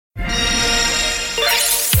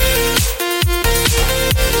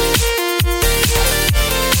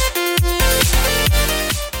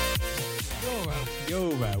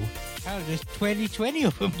There's 20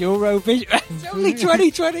 of them. Eurovision. There's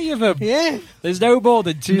only 20 of them. Yeah. There's no more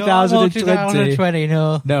than 2020. No, 2020,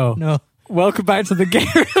 no. Welcome back to the Gaming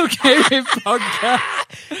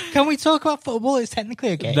Podcast. Can we talk about football? It's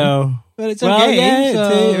technically a game. No. But it's a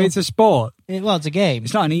game. It's a sport. It's a game.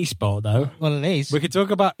 It's not an e-sport, though. Well, it is. We could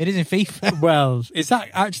talk about... It is in FIFA. Well, is that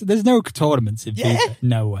actually... There's no tournaments in FIFA.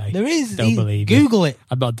 No way. There is. Don't believe Google it.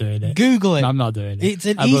 I'm not doing it. Google it. I'm not doing it. It's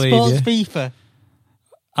an esports FIFA.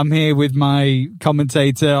 I'm here with my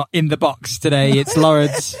commentator in the box today. It's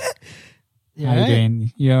Lawrence. How you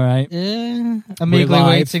doing? You all right? Yeah. I'm eagerly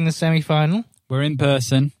awaiting the semi-final. We're in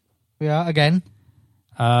person. We are, again.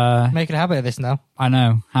 Making a habit of this now. I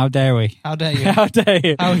know. How dare we? How dare you? How dare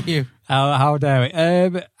you? How are you? How dare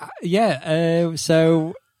we?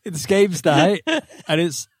 So it's games night, and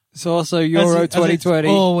it's also Euro 2020. It's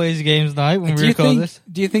always games night when we record this.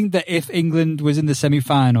 Do you think that if England was in the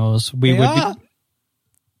semi-finals, we would be...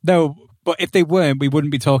 No, but if they weren't, we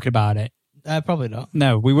wouldn't be talking about it. Probably not.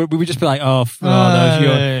 No, we would just be like,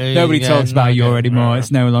 nobody talks about Euro anymore. It's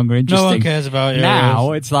no longer interesting. No one cares about Euros.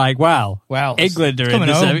 Now it's like, England are in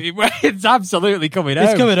the semi. It's absolutely coming home.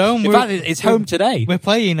 It's coming home. In fact, it's home today. We're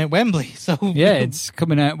playing at Wembley, so yeah, it's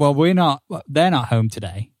coming out. Well, we're not. They're not home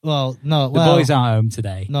today. Well, no, the boys aren't home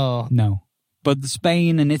today. No. But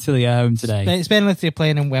Spain and Italy are home today. Spain and Italy are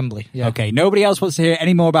playing in Wembley. Yeah. Okay, nobody else wants to hear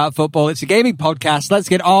any more about football. It's a gaming podcast. Let's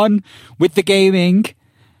get on with the gaming.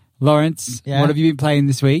 Lawrence, what have you been playing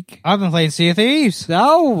this week? I've been playing Sea of Thieves.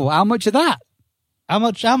 Oh, how much of that? How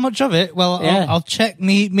much of it? Well, I'll check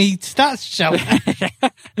me stats, shall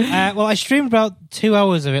I? Well, I streamed about 2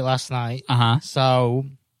 hours of it last night. So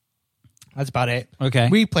that's about it. Okay.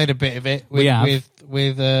 We played a bit of it with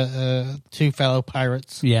two fellow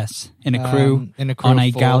pirates. Yes, in a crew on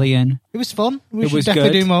a galleon. It was fun. We should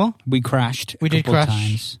definitely do more. We crashed. We did crash.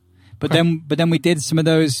 Times. But then we did some of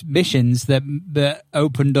those missions that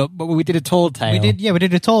opened up. But we did a tall tale. We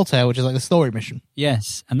did a tall tale, which is like the story mission.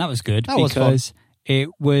 Yes, and that was good because it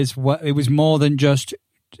was more than just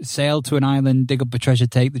sail to an island, dig up a treasure,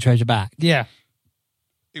 take the treasure back. Yeah,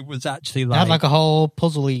 it was actually it had like a whole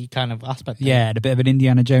puzzly kind of aspect. Yeah, and a bit of an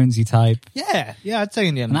Indiana Jonesy type. Yeah, I'd say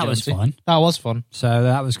Indiana Jonesy. That was fun. So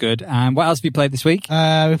that was good. And what else have you played this week?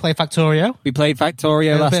 We played Factorio. We played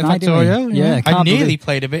Factorio last night. Factorio, yeah. I nearly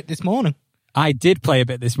played a bit this morning. I did play a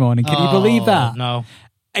bit this morning. Can you believe that? No.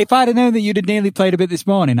 If I'd have known that you'd have nearly played a bit this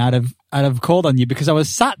morning, I'd have called on you because I was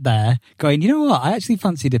sat there going, you know what? I actually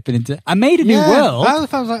fancy dipping into... I made a new world. I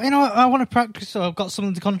was like, you know what? I want to practice, so I've got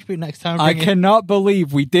something to contribute next time. I cannot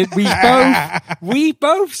believe we did. We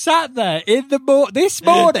both sat there in this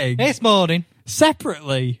morning.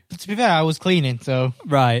 Separately. To be fair, I was cleaning, so...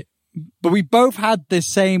 Right. But we both had this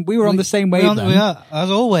same... We were on the same wavelength. We are, as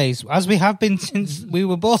always. As we have been since we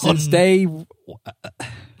were born. Since day...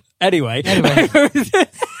 Anyway. It's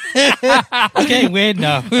getting weird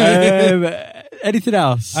now. Anything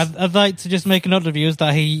else? I'd like to just make a note of you is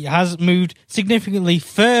that he has moved significantly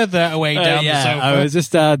further away down the sofa. I was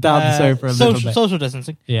just down the sofa a little bit. Social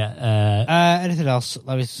distancing. Yeah. Anything else?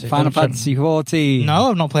 Let me see. Final Fantasy 14.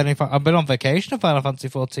 No, I've not played any. I've been on vacation of Final Fantasy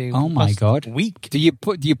 14. Oh my god! Week. Do you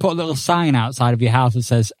put a little sign outside of your house that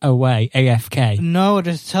says "Away AFK"? No,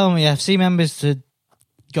 just tell me FC members to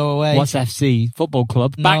go away. What's FC? Football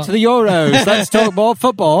club? No. Back to the Euros. Let's talk more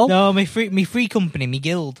football. No, me free company, me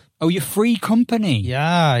guild. Oh, your free company?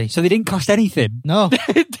 Yeah. So they didn't cost anything? No.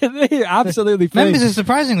 They're absolutely free. Members are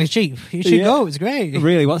surprisingly cheap. You should go. It's great.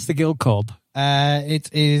 Really? What's the guild called? It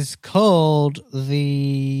is called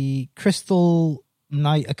the Crystal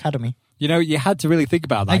Knight Academy. You know, you had to really think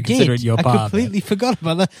about that considering you're part of it. I completely forgot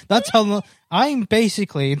about that. That's how I'm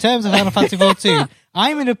basically, in terms of Final Fantasy 14,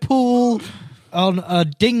 I'm in a pool on a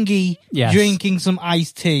dinghy drinking some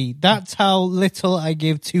iced tea. That's how little I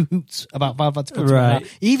give two hoots about Final Fantasy 14. Right.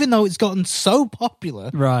 Even though it's gotten so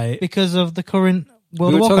popular because of the current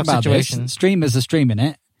World of Warcraft situation. Streamers are streaming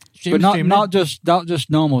it. But not just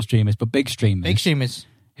normal streamers, but big streamers. Big streamers.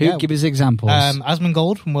 Give us examples.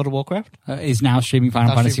 Asmongold from World of Warcraft is now streaming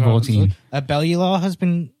Final Fantasy 14. Bellular has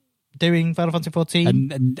been doing Final Fantasy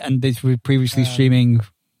 14. And they were previously streaming...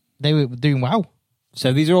 They were doing WoW.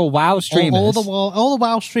 So these are all WoW streamers. All the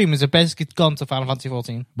WoW streamers have basically gone to Final Fantasy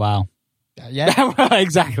 14. Wow. Yeah.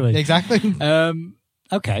 Exactly.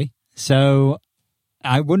 Okay. So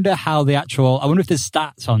I wonder how I wonder if there's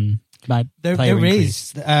stats on my player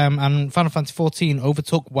increase. There is. And Final Fantasy 14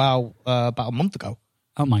 overtook WoW about a month ago.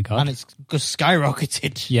 Oh my god. And it's just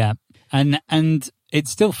skyrocketed. Yeah. And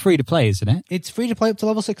it's still free to play, isn't it? It's free to play up to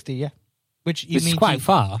level 60, yeah. Which is quite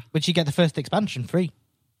far. Which you get the first expansion free.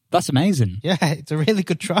 That's amazing. Yeah, it's a really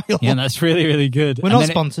good trial. Yeah, that's really, really good. We're not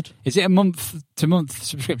sponsored. Is it a month-to-month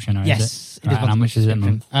subscription? Or yes. Is it? Right, and how much is it a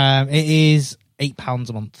month? It is £8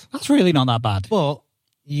 a month. That's really not that bad. But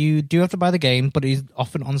you do have to buy the game, but it's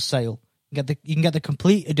often on sale. You can get the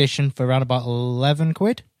complete edition for around about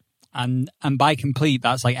 £11. And by complete,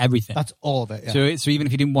 that's like everything. That's all of it, yeah. So even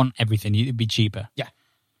if you didn't want everything, it'd be cheaper. Yeah.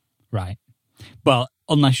 Right. Well,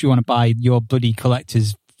 unless you want to buy your bloody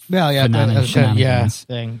collector's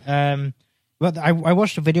thing. But I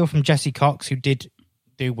watched a video from Jesse Cox, who did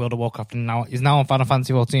do World of Warcraft and is now on Final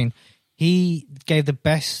Fantasy 14. He gave the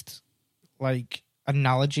best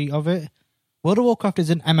analogy of it. World of Warcraft is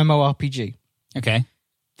an MMORPG. Okay.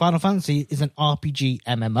 Final Fantasy is an RPG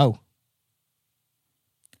MMO.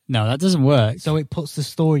 No, that doesn't work. So it puts the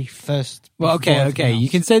story first. Well, okay. You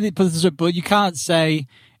can say that it puts the story, but you can't say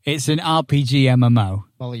it's an RPG MMO.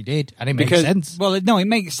 Well, he did, and it makes sense. Well, no, it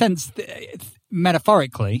makes sense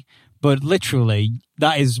metaphorically, but literally,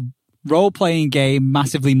 that is role-playing game,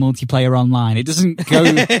 massively multiplayer online. It doesn't go.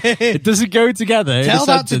 It doesn't go together. Tell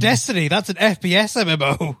that to Destiny. That's an FPS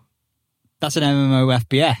MMO. That's an MMO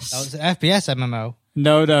FPS. That's an FPS MMO.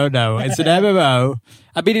 No. It's an MMO.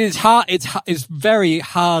 I mean, it's hard. It's very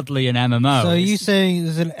hardly an MMO. So are you saying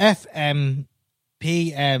there's an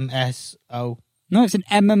FMPMSO? No, it's an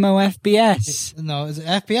MMO FPS. No, it's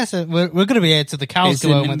an FPS. We're going to be here to the cows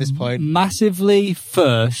go home at this point. Massively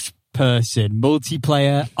first-person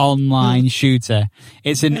multiplayer online shooter.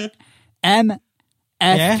 It's an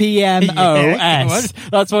FPMOS.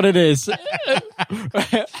 That's what it is. So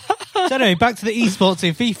anyway, back to the esports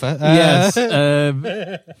in FIFA. Yes.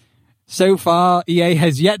 So far, EA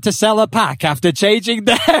has yet to sell a pack after changing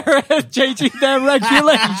their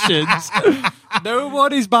regulations. No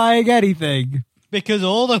one is buying anything. Because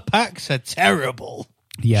all the packs are terrible.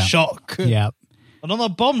 Yeah. Shock. Yeah. And on a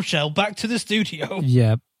bombshell, back to the studio.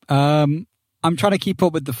 Yeah. I'm trying to keep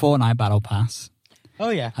up with the Fortnite Battle Pass. Oh,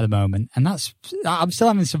 yeah. At the moment. And I'm still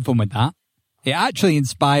having some fun with that. It actually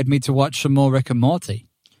inspired me to watch some more Rick and Morty.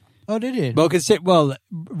 Oh, did it? Well,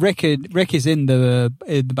 Rick is in the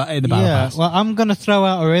Battle Pass. Well, I'm going to throw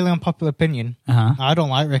out a really unpopular opinion. Uh-huh. I don't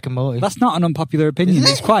like Rick and Morty. That's not an unpopular opinion.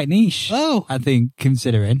 It's quite niche. Oh. I think,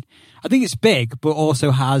 considering. I think it's big, but also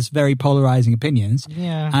has very polarizing opinions.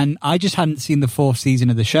 Yeah. And I just hadn't seen the 4th season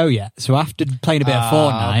of the show yet. So after playing a bit of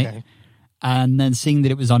Fortnite and then seeing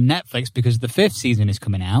that it was on Netflix because the 5th season is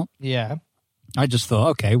coming out. Yeah. I just thought,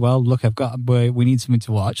 okay, well, look, we need something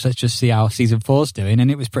to watch. Let's just see how season 4's doing. And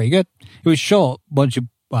it was pretty good. It was short it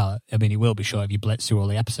will be short if you blitz through all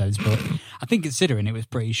the episodes, but I think considering it was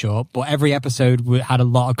pretty short, but every episode had a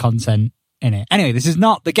lot of content in it. Anyway, this is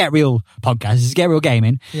not the Get Real podcast. This is Get Real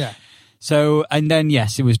Gaming. Yeah. So, and then,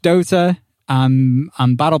 yes, it was Dota. I'm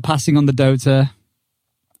battle passing on the Dota.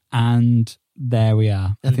 And there we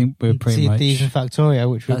are. I think we're pretty much... Thieves and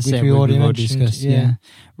Factorio, which we already mentioned. Discussed, yeah.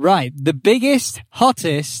 Right. The biggest,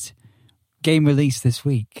 hottest game release this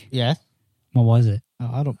week. Yeah. What was it?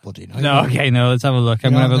 Oh, I don't bloody know. No, okay, no, let's have a look.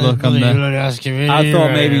 I'm going to have a look on the... I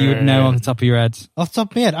thought maybe you would know off the top of your head. Off the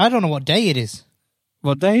top of my head? I don't know what day it is.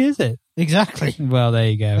 What day is it? Exactly. Well, there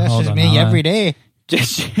you go. That's just me every day.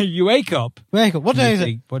 Just you wake up. What day is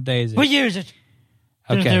it? What day is it? What year is it?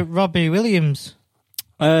 Okay. Robbie Williams.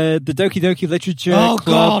 The Doki Doki Literature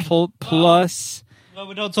Club Plus. No,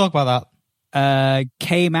 we don't talk about that.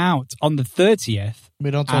 Came out on the 30th.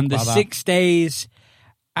 We don't talk about that. And the 6 days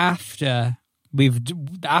after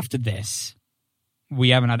this, we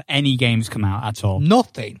haven't had any games come out at all.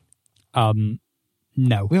 Nothing.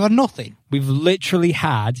 No. We've had nothing. We've literally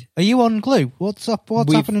had... Are you on glue? What's up?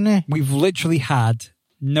 What's happening here? We've literally had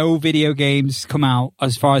no video games come out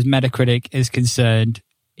as far as Metacritic is concerned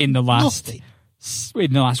in the last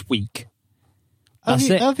week. Have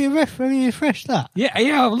you refreshed that?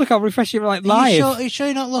 Yeah. Look, I'll refresh it live. Are you sure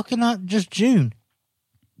you're not looking at just June?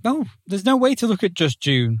 No, there's no way to look at just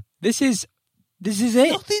June. This is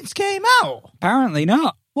it. Nothing's came out. Apparently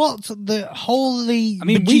not. What the holy? I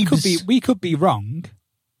mean, we could be wrong,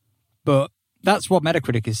 but that's what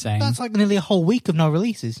Metacritic is saying. That's like nearly a whole week of no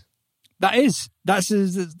releases. That's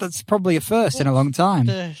probably a first in a long time.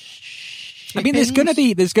 I mean, there's gonna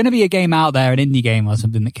be a game out there, an indie game or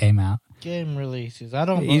something that came out. Game releases. I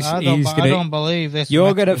don't believe this.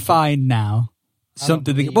 You're gonna find now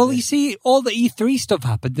something. Well, you see, all the E3 stuff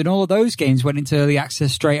happened, and all of those games went into early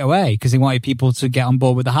access straight away because they wanted people to get on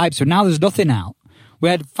board with the hype. So now there's nothing out. We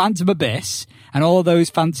had Phantom Abyss and all those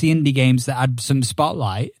fancy indie games that had some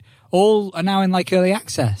spotlight. All are now in early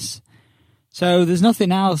access. So there's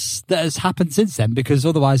nothing else that has happened since then because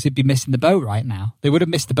otherwise they'd be missing the boat right now. They would have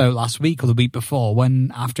missed the boat last week or the week before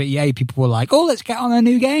when after EA people were like, oh, let's get on a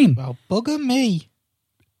new game. Well, bugger me.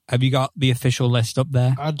 Have you got the official list up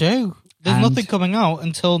there? I do. There's nothing coming out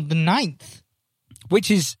until the 9th.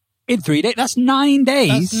 Which is in 3 days. That's 9 days.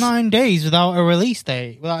 That's 9 days without a release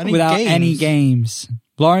date. Without any games.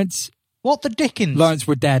 Lawrence. What the dickens? Lawrence,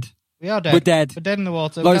 we're dead. We are dead. We're dead. We're dead in the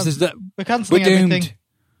water. Lawrence, we're cancelling everything.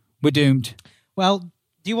 We're doomed. Well,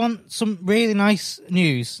 do you want some really nice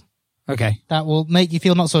news? Okay. That will make you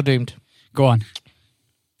feel not so doomed. Go on.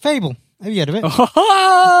 Fable. Have you heard of it? Oh!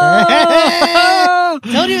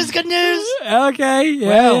 Told you it was good news. Okay.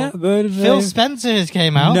 Yeah. Well, Phil Spencer has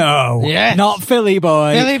came out. No. Yes. Not Philly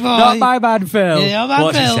boy. Philly boy. Not my man Phil. Yeah, my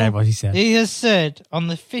What's Phil. he said? What's he said? He has said on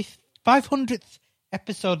the 500th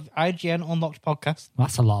episode of IGN Unlocked podcast.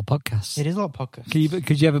 That's a lot of podcasts. It is a lot of podcasts.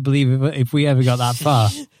 Could you ever believe if we ever got that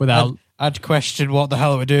far without... I'd question what the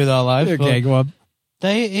hell we do with our lives. Okay, go on.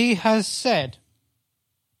 He has said...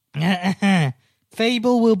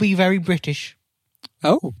 Fable will be very British.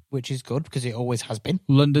 Oh. Which is good, because it always has been.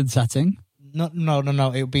 London setting? No.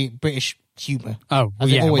 It'll be British humour. Oh, well,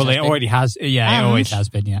 yeah. Well, it already has. Yeah, and it always has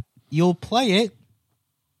been, yeah. You'll play it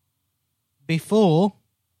before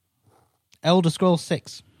Elder Scrolls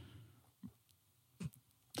 6.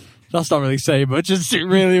 That's not really saying much, is it,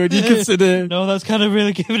 really, when you consider... No, that's kind of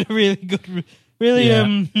really giving a really good,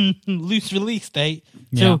 loose release date.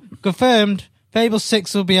 So, confirmed... Fable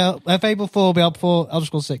 6 will be out. Fable 4 will be out before Elder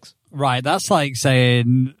Scrolls 6. Right, that's like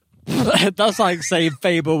saying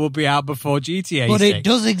Fable will be out before GTA 6. But it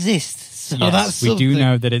does exist, so yes, that's we do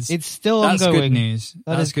know that it's still that's ongoing. Good news.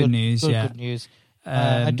 That's good news. Good news.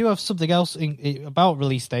 I do have something else about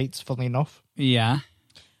release dates. Funnily enough, yeah,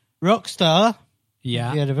 Rockstar. Yeah,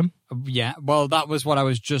 have you heard of him? Yeah. Well, that was what I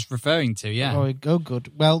was just referring to. Yeah. Oh,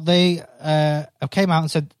 good. Well, they came out and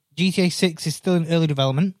said GTA 6 is still in early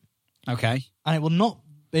development. Okay. And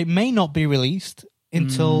it may not be released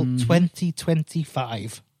until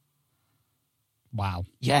 2025. Wow.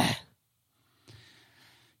 Yeah.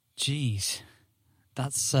 Jeez.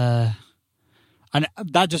 That's and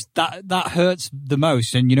that hurts the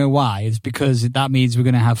most, and you know why? It's because that means we're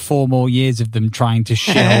going to have 4 more years of them trying to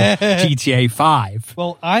shill GTA 5.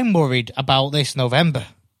 Well, I'm worried about this November.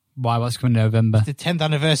 Why? What's coming in November? It's the 10th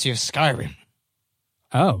anniversary of Skyrim.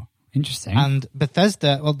 Oh. Interesting. And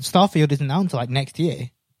Bethesda, Starfield isn't out until like next year.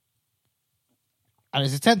 And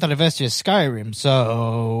it's the 10th anniversary of Skyrim,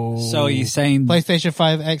 so... So you're saying... PlayStation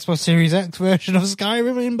 5, Xbox Series X version of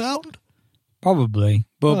Skyrim inbound? Probably.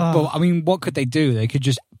 But I mean, what could they do? They could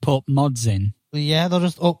just put mods in. Yeah,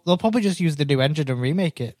 they'll probably just use the new engine and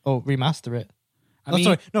remake it, or remaster it.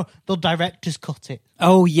 They'll director's cut it.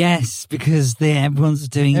 Oh, yes, because everyone's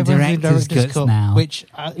doing director's cuts now. Which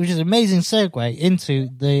is an amazing segue into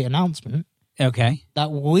the announcement. Okay.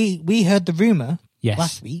 That we heard the rumour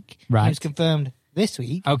last week. Right. And it was confirmed this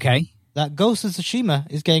week. Okay. That Ghost of Tsushima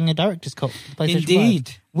is getting a director's cut for PlayStation Indeed.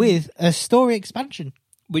 5 with a story expansion.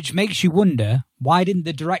 Which makes you wonder, why didn't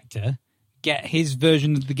the director get his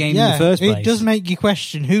version of the game in the first place? It does make you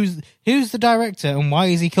question who's the director and why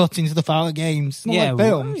is he cutting stuff out of games? It's not like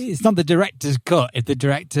films. It's not the director's cut if the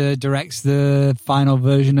director directs the final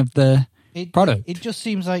version of the product. It just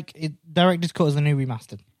seems like director's cut is the new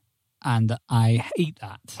remastered. And I hate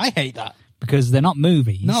that. I hate that. Because they're not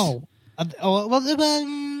movies. No. Ghost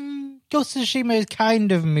of Tsushima is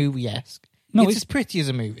kind of movie-esque. No, it's as pretty as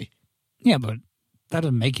a movie. Yeah, but that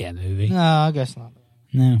doesn't make it a movie. No, I guess not.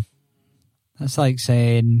 No. That's like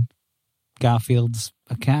saying Garfield's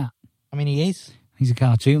a cat. I mean, he is. He's a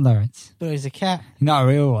cartoon, Lawrence. But he's a cat. Not a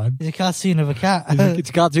real one. He's a cartoon of a cat. It's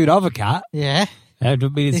a cartoon of a cat. Yeah. That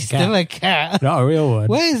doesn't mean it's a cat. Still a cat. Not a real one.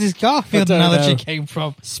 Where is this Garfield analogy came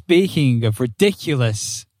from? Speaking of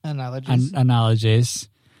ridiculous analogies,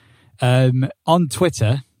 on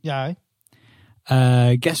Twitter,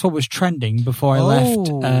 guess what was trending before I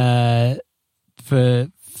left for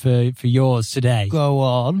yours today? Go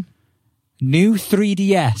on. New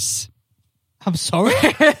 3DS. I'm sorry?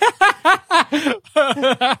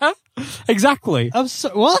 Exactly.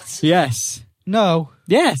 What? Yes. No.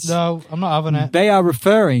 Yes. No, I'm not having it. They are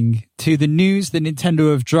referring to the news that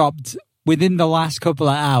Nintendo have dropped within the last couple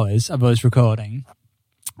of hours of us recording,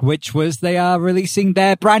 which was they are releasing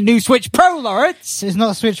their brand new Switch Pro, Lawrence. It's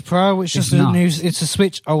not a Switch Pro, it's just it's a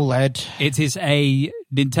Switch OLED. It is a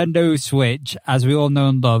Nintendo Switch, as we all know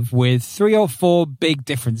and love, with 3 or 4 big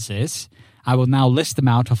differences. I will now list them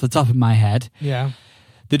out off the top of my head. Yeah.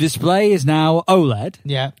 The display is now OLED.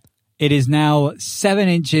 Yeah. It is now 7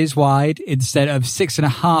 inches wide instead of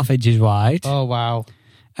 6.5 inches wide. Oh, wow.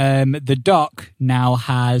 The dock now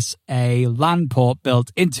has a LAN port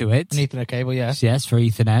built into it. An Ethernet cable, yes. Yes, for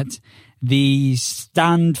Ethernet. The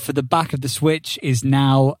stand for the back of the Switch is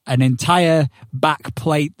now an entire back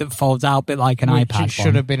plate that folds out a bit like an iPad. It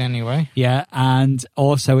should have been anyway. Yeah, and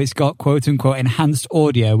also it's got quote-unquote enhanced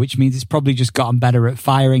audio, which means it's probably just gotten better at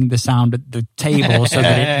firing the sound at the table so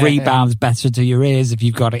that it rebounds better to your ears if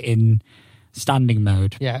you've got it in standing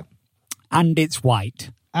mode. Yeah. And it's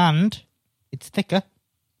white. And it's thicker.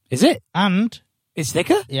 Is it? And... It's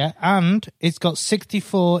thicker? Yeah, and it's got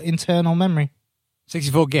 64 internal memory.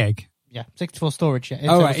 64 gig? Yeah, 64 storage.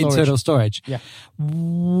 Yeah, internal storage. Yeah.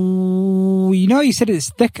 You know, you said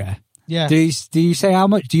it's thicker. Yeah. Do you say how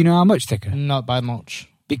much? Do you know how much thicker? Not by much.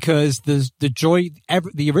 Because the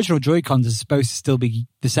original Joy-Cons are supposed to still be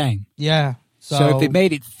the same. Yeah. So if they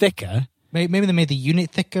made it thicker, maybe they made the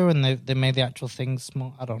unit thicker and they made the actual thing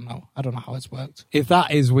small. I don't know. I don't know how it's worked. If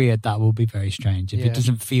that is weird, that will be very strange. If it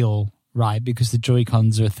doesn't feel right because the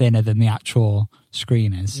Joy-Cons are thinner than the actual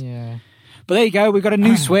screen is. Yeah. But there you go. We've got a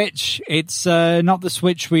new Switch. It's not the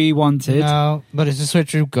Switch we wanted. No, but it's the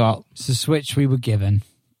Switch we've got. It's the Switch we were given.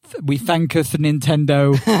 We thanketh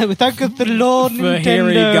Nintendo. We thanketh the Lord for Nintendo.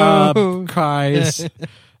 Hearing our cries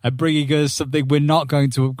and bringing us something we're not going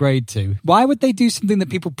to upgrade to. Why would they do something that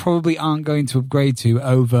people probably aren't going to upgrade to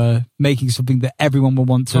over making something that everyone will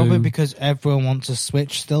want to? Probably because everyone wants a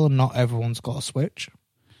Switch still and not everyone's got a Switch.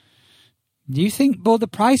 Do you think, well, the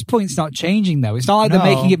price point's not changing, though? It's not like they're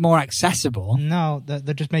making it more accessible. No,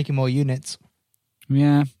 they're just making more units.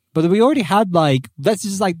 Yeah. But we already had, this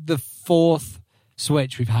is the fourth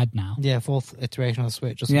Switch we've had now. Yeah, fourth iteration of the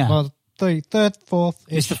Switch. Yeah. Well, third, fourth.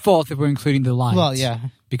 It's the fourth if we're including the Lite. Well, yeah.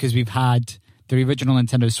 Because we've had the original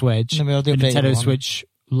Nintendo Switch, the Nintendo Switch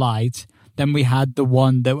Lite. Then we had the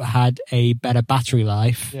one that had a better battery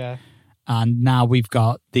life. Yeah. And now we've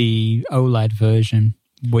got the OLED version,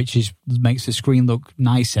 which makes the screen look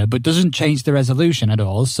nicer, but doesn't change the resolution at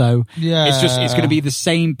all. So it's going to be the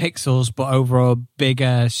same pixels, but over a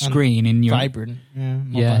bigger screen in your vibrant.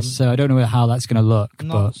 Yeah. So I don't know how that's going to look.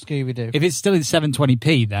 Not but Scooby-Doo. If it's still in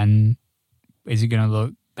 720p, then is it going to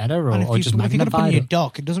look better or just magnified? If you're going to put in your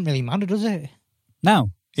dock, it doesn't really matter, does it?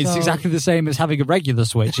 No. It's exactly the same as having a regular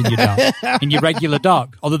Switch in your dock, in your regular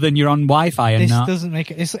dock, other than you're on Wi-Fi and this not. Doesn't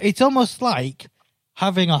make it. It's almost like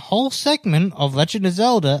having a whole segment of Legend of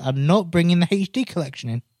Zelda and not bringing the HD collection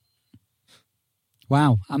in.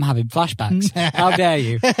 Wow, I'm having flashbacks. How dare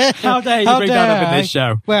you? How dare you bring that up in this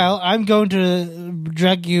show? Well, I'm going to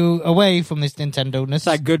drag you away from this Nintendo-ness.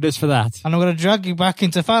 Thank goodness for that. And I'm going to drag you back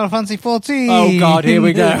into Final Fantasy 14. Oh, God, here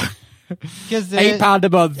we go. £8 a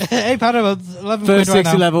month. £8 a month. 11 First quid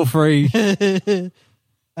 60 level free. Complete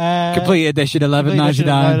edition,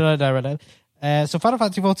 $11.99. So Final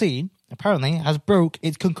Fantasy 14 apparently has broke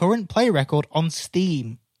its concurrent play record on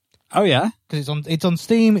Steam. Oh yeah, because it's on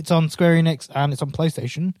Steam, it's on Square Enix, and it's on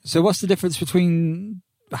PlayStation. So what's the difference between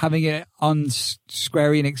having it on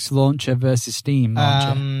Square Enix launcher versus Steam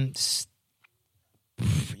launcher?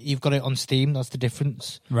 You've got it on Steam. That's the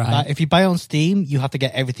difference. Right. If you buy it on Steam, you have to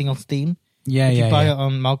get everything on Steam. If you buy it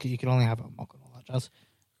on Market, you can only have it on Market and all that jazz.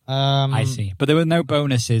 I see. But there were no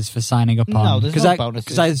bonuses for signing up on. No, there's no bonuses.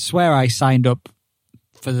 Because I swear I signed up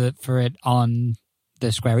for it on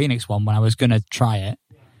the Square Enix one when I was going to try it.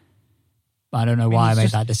 I don't know why I made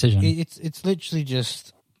that decision. It's literally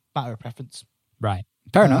just matter of preference. Right.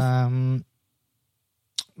 Fair enough.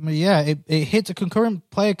 Yeah, it hits a concurrent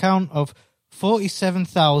player count of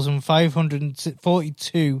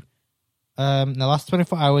 47,542 in the last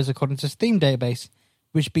 24 hours, according to Steam database,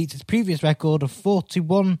 which beats its previous record of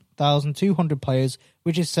 41,200 players,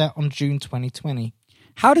 which is set on June 2020.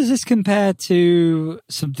 How does this compare to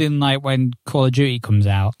something like when Call of Duty comes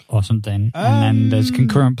out or something, and then there's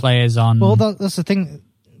concurrent players on? Well, that's the thing.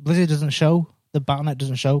 Blizzard doesn't show, the Battle.net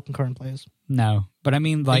doesn't show concurrent players. No, but I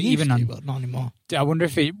mean, like even on, but not anymore. I wonder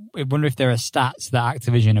if there are stats that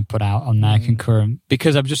Activision have put out on their concurrent,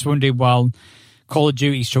 because I'm just wondering. Well, Call of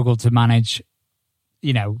Duty struggled to manage,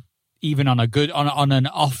 even on on an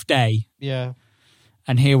off day. Yeah.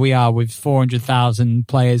 And here we are with 400,000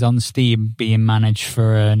 players on Steam being managed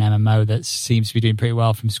for an MMO that seems to be doing pretty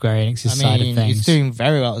well from Square Enix's side of things. It's doing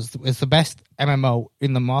very well. It's the best MMO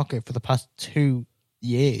in the market for the past 2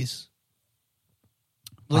 years.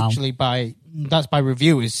 Wow. Literally that's by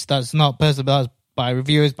reviewers. That's not personal, but that's by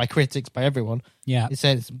reviewers, by critics, by everyone. Yeah. It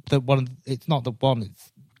says it's not the one,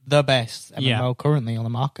 it's the best MMO currently on the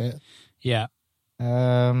market. Yeah.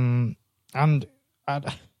 And I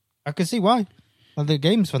can see why. Well, the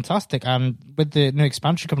game's fantastic, and with the new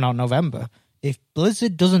expansion coming out in November, if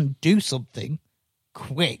Blizzard doesn't do something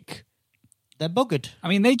quick, they're buggered. I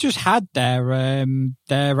mean, they just had their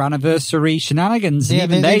anniversary shenanigans. Yeah,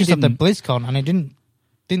 they just had the BlizzCon, and it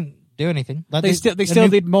didn't do anything. Like they still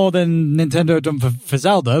did more than Nintendo had done for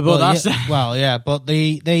Zelda, but that's but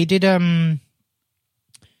they did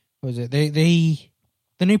what was it? The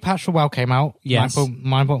new patch for WoW came out. Yes,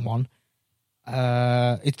 9.1.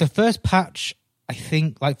 It's the first patch, I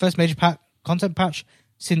think, like first major content patch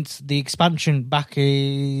since the expansion back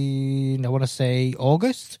in, I want to say,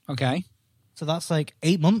 August. Okay. So that's like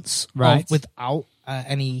 8 months without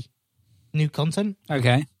any new content.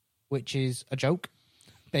 Okay. Which is a joke,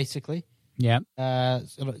 basically. Yeah.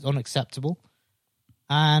 It's unacceptable.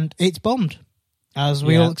 And it's bombed. As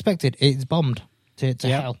we all expected, it's bombed to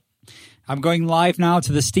hell. I'm going live now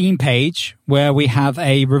to the Steam page where we have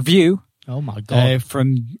a review. Oh my God.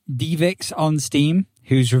 From Devix on Steam,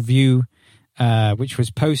 whose review, which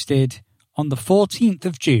was posted on the 14th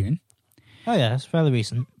of June. Oh yeah, it's fairly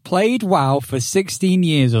recent. Played WoW for 16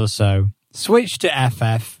 years or so. Switched to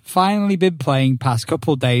FF. Finally been playing past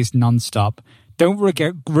couple days non-stop. Don't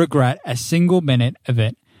regret a single minute of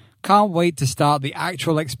it. Can't wait to start the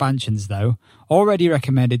actual expansions though. Already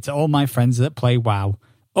recommended to all my friends that play WoW.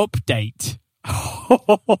 Update.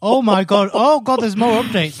 Oh my God. Oh God, there's more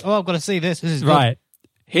updates. Oh, I've got to see this. This is good. Right.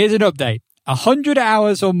 Here's an update. 100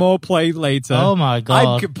 hours or more played later. Oh my God.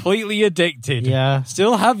 I'm completely addicted. Yeah.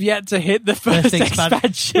 Still have yet to hit the first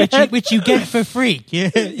expansion. Which you get for free. Yeah,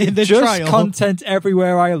 in the Just trial. content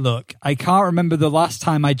everywhere I look. I can't remember the last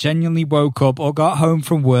time I genuinely woke up or got home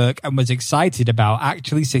from work and was excited about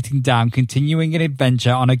actually sitting down, continuing an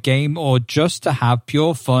adventure on a game or just to have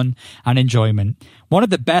pure fun and enjoyment. One of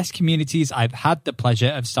the best communities I've had the pleasure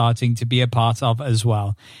of starting to be a part of as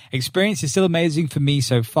well. Experience is still amazing for me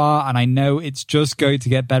so far, and I know it's just going to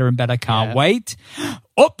get better and better. Can't wait.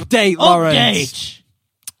 Update, Lawrence. Update.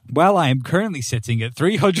 Well, I am currently sitting at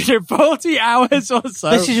 340 hours or so.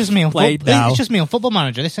 This is just me on It's just me on Football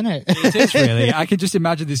Manager, isn't it? It is really. I can just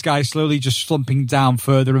imagine this guy slowly just slumping down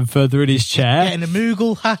further and further in his chair. Getting a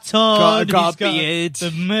Moogle hat on. Got a beard.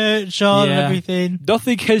 The merch on and everything.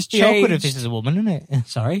 Nothing has changed. Be awkward if this is a woman, isn't it?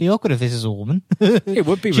 Sorry? Be awkward if this is a woman. It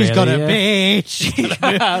would be. She's really, got a bitch.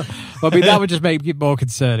 Well, I mean, that would just make it more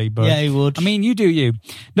concerning. But yeah, it would. I mean, you do you.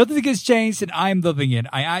 Nothing has changed and I'm loving it.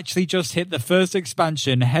 I actually just hit the first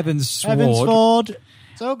expansion, Heaven's Sword.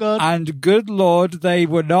 So good. And good Lord, they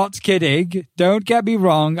were not kidding. Don't get me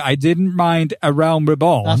wrong, I didn't mind A Realm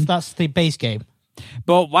Reborn. That's the base game.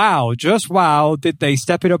 But wow, just wow, did they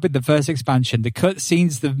step it up in the first expansion. The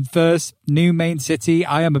cutscenes, the first new main city,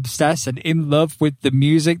 I am obsessed and in love with the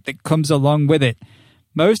music that comes along with it.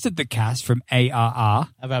 Most of the cast from ARR,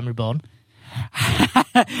 A Realm Reborn,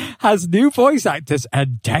 has new voice actors,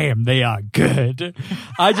 and damn, they are good.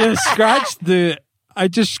 I just scratched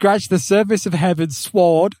the surface of Heaven's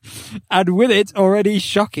Sword, and with it already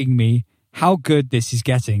shocking me how good this is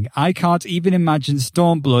getting. I can't even imagine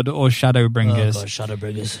Stormblood or Shadowbringers. Oh God,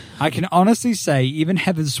 Shadowbringers. I can honestly say even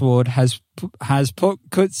Heaven's Sword has put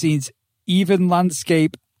cutscenes, even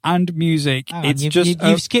landscape, and music. It's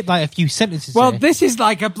you've skipped like a few sentences. Well, here. This is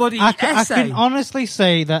like a bloody essay. I can honestly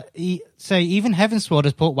say that even Heaven's Sword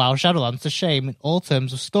has put WoW Shadowlands to shame in all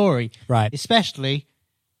terms of story, right? Especially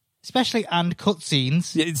and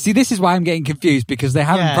cutscenes. Yeah, see, this is why I'm getting confused because they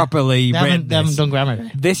haven't properly written. They haven't done grammar.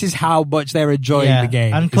 This is how much they're enjoying the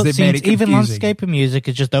game and cutscenes, even landscape and music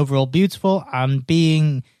is just overall beautiful. And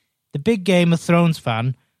being the big Game of Thrones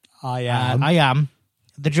fan, I am.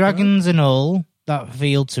 The dragons and all. That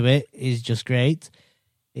feel to it is just great.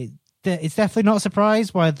 It's definitely not a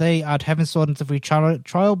surprise why they add Heaven's Sword into free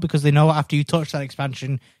trial because they know after you touch that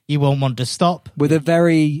expansion, you won't want to stop. With a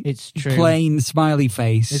very plain smiley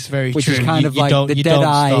face. It's very which true. Is kind of like the dead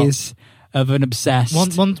eyes of an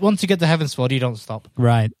obsessed. Once you get the Heaven's Sword, you don't stop.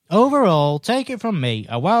 Right. Overall, take it from me,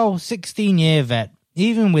 a WoW 16-year vet.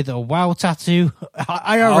 Even with a WoW tattoo,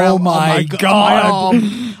 IRL. Oh my God.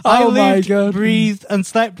 I lived, breathed, and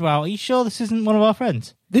slept WoW. Are you sure this isn't one of our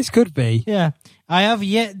friends? This could be. Yeah. I have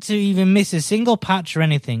yet to even miss a single patch or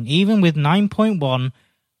anything, even with 9.1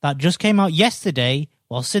 that just came out yesterday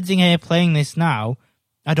while sitting here playing this now.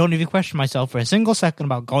 I don't even question myself for a single second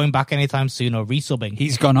about going back anytime soon or resubbing.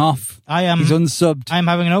 He's gone off. He's unsubbed. I am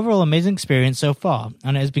having an overall amazing experience so far,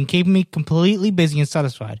 and it has been keeping me completely busy and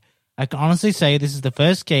satisfied. I can honestly say this is the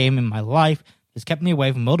first game in my life that's kept me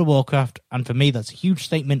away from World of Warcraft, and for me, that's a huge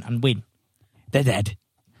statement and win. They're dead.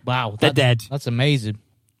 Wow. They're dead. That's amazing.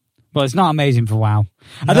 Well, it's not amazing for WoW.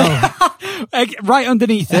 No. Right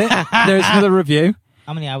underneath it, there's another review.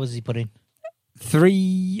 How many hours has he put in?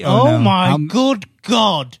 3. Oh, my good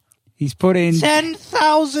God. He's put in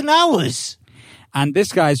 10,000 hours. And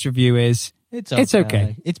this guy's review is, It's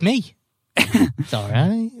okay. It's me. It's all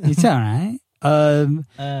right. It's all right.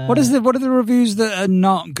 What are the reviews that are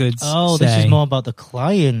not good? This is more about the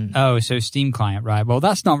client. Oh, so Steam client, right? Well,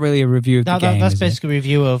 that's not really a review of the game. That's basically a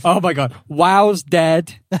review of. Oh my god, WoW's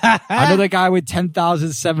dead. Another guy with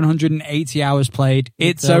 10,780 hours played.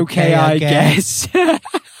 It's okay, I guess.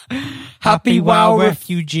 Happy WoW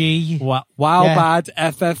refugee. WoW bad.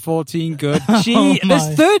 FF14 good. Gee,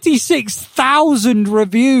 there's 36,000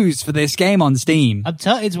 reviews for this game on Steam. I'm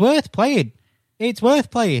telling you, it's worth playing. It's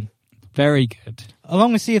worth playing. Very good.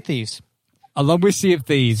 Along with Sea of Thieves. Sea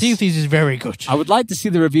of Thieves is very good. I would like to see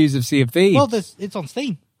the reviews of Sea of Thieves. Well, it's on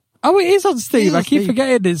Steam. Oh, it is on Steam. I keep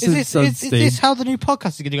forgetting it's on Steam. Is this how the new podcast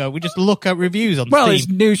is going to go? We just look at reviews on Steam? Well, it's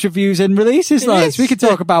news, reviews, and releases, Lawrence. We can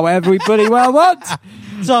talk about whatever we bloody well want.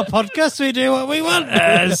 It's our podcast. We do what we want.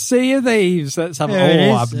 Sea of Thieves. Let's have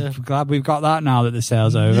I'm glad we've got that now that the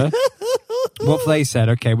sale's over. What they said.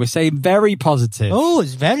 Okay, we're saying very positive. Oh,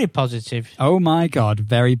 it's very positive. Oh, my God.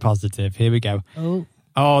 Very positive. Here we go.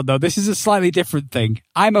 Oh, no, this is a slightly different thing.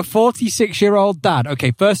 I'm a 46-year-old dad.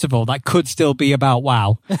 Okay, first of all, that could still be about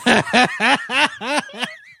WoW.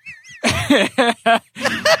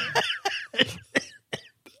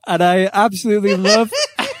 And I absolutely love...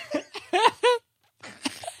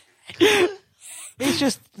 It's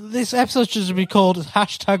just, this episode should be called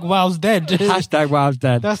 #WoW's Dead. #WoW's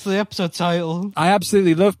Dead. That's the episode title. I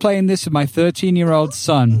absolutely love playing this with my 13-year-old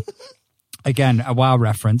son. Again, a WoW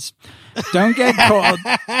reference. Don't get caught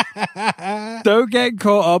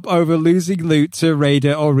up over losing loot to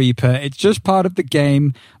Raider or Reaper. It's just part of the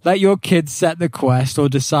game. Let your kids set the quest or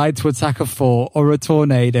decide to attack a fort or a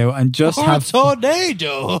tornado and just have a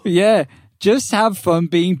tornado. Yeah. Just have fun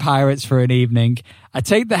being pirates for an evening. I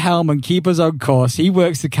take the helm and keep us on course. He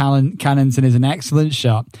works the cannons and is an excellent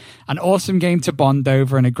shot. An awesome game to bond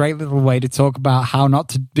over and a great little way to talk about how not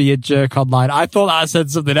to be a jerk online. I thought I said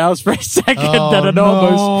something else for a second.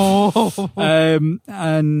 Almost.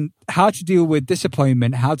 And how to deal with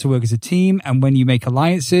disappointment, how to work as a team, and when you make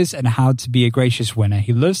alliances, and how to be a gracious winner.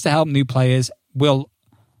 He loves to help new players. Will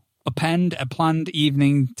append a planned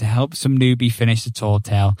evening to help some newbie finish the tall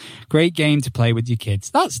tale. Great game to play with your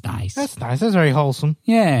kids. That's nice. That's very wholesome.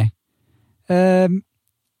 Yeah. A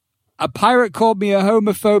pirate called me a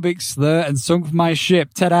homophobic slur and sunk my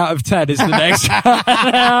ship. 10 out of 10 is the next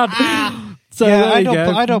one. So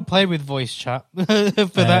yeah, I don't play with voice chat for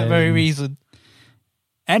that very reason.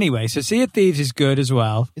 Anyway, so Sea of Thieves is good as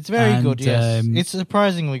well. It's very good, yes. It's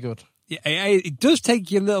surprisingly good. It does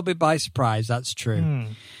take you a little bit by surprise, that's true.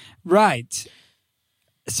 Right.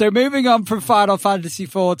 So moving on from Final Fantasy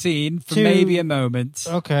 14 for maybe a moment.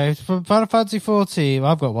 Okay, from Final Fantasy 14,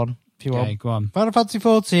 I've got one, if you want. Okay, go on. Final Fantasy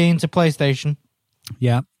 14 to PlayStation.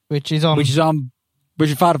 Yeah. Which is Final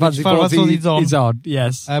Fantasy 14 is on,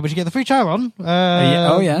 yes. But you get the free trial on.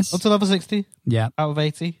 Yes. Up to level 60. Yeah. Out of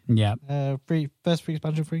 80. Yeah. First free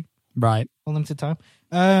expansion free. Right. Unlimited time.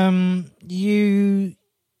 What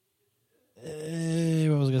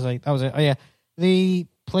was I going to say? That was it. Oh, yeah. The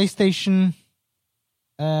PlayStation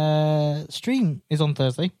stream is on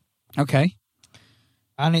Thursday. Okay.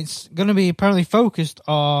 And it's going to be apparently focused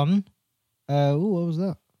on... what was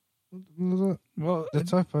that? What? The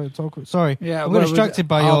typo. Sorry. Yeah, I'm distracted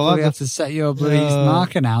by your... We have to set your bloody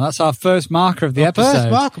marker now. That's our first marker of the episode. First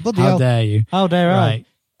marker? Bloody How dare you? How dare I?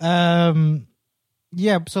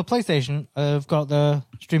 Yeah, so PlayStation have got the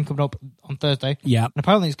stream coming up on Thursday. Yeah. And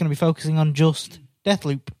apparently it's going to be focusing on just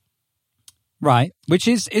Deathloop. Right. Which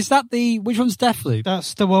one's Deathloop?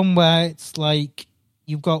 That's the one where it's like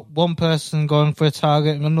you've got one person going for a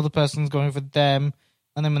target and another person's going for them,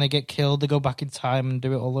 and then when they get killed, they go back in time and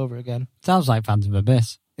do it all over again. Sounds like Phantom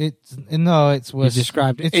Abyss. It's worse. You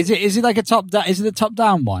described it. Is it like a top down? Is it the top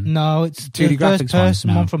down one? No, it's 2D the graphics first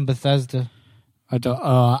person one from Bethesda. I don't.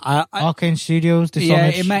 Arcane Studios.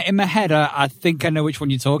 Dishonored. Yeah, in my head, I think I know which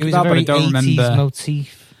one you're talking about, but I don't remember.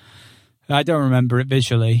 Motif. I don't remember it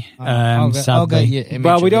visually. I'll get you image.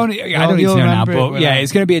 Well, I don't need to know now, but yeah,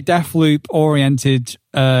 it's going to be a Deathloop oriented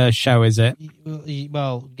show, is it?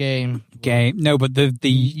 Well, game. No, but the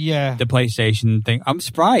PlayStation thing. I'm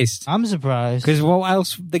surprised because what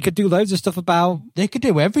else? They could do loads of stuff about. They could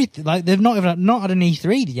do everything. Like they've not had an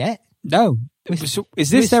E3 yet. No. Is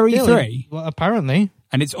this their E3? Well, apparently.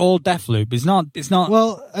 And it's all Deathloop. It's not.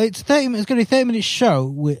 Well, it's 30. It's going to be a 30-minute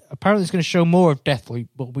show. Apparently, it's going to show more of Deathloop,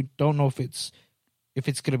 but we don't know if it's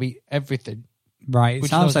going to be everything. Right. It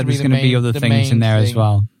sounds like there's going to be other things in there as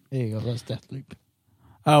well. There you go. That's Deathloop.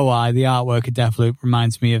 Oh, the artwork of Deathloop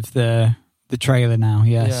reminds me of the trailer now.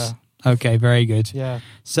 Yes. Yeah. Okay. Very good. Yeah.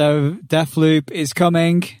 So Deathloop is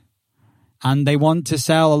coming, and they want to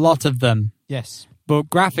sell a lot of them. Yes. But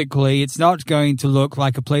graphically, it's not going to look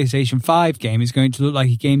like a PlayStation 5 game. It's going to look like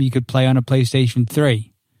a game you could play on a PlayStation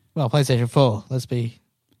 3. Well, PlayStation 4, let's be...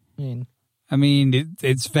 I mean,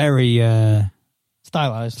 it's very...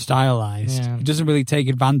 Stylized. Yeah. It doesn't really take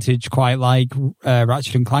advantage quite like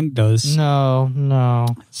Ratchet and Clank does. No.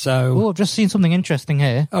 So... I've just seen something interesting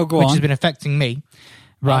here. Oh, go which on. has been affecting me.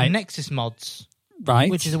 Right. Nexus Mods. Right.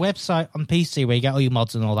 Which is a website on PC where you get all your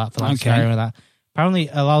mods and all that for like Skyrim and that. Apparently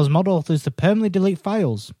it allows mod authors to permanently delete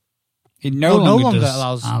files. It no longer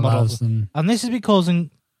allows mod authors. And this has been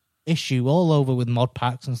causing issue all over with mod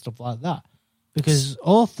packs and stuff like that. Because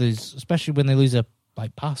authors, especially when they lose their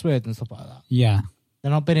passwords and stuff like that,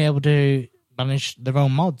 they're not being able to manage their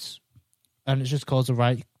own mods. And it's just caused a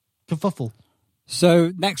right kerfuffle.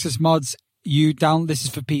 So Nexus Mods, this is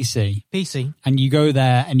for PC. PC. And you go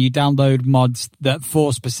there and you download mods that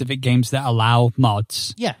for specific games that allow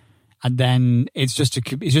mods. Yeah. And then it's just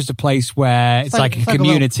a place where it's like a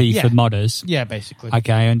community for modders. Yeah, basically.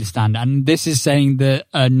 Okay, I understand. And this is saying that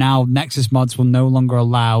now Nexus Mods will no longer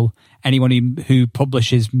allow anyone who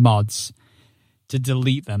publishes mods to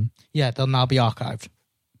delete them. Yeah, they'll now be archived.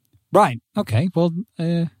 Right. Okay. Well,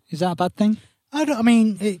 is that a bad thing? I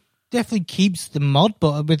mean, it definitely keeps the mod,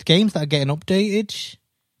 but with games that are getting updated,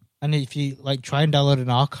 and if you try and download an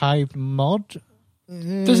archived mod.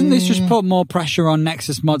 Doesn't this just put more pressure on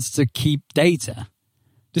Nexus Mods to keep data?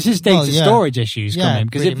 This is data storage issues coming,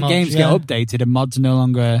 because if the games get updated and mods no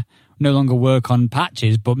longer work on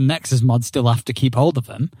patches, but Nexus Mods still have to keep hold of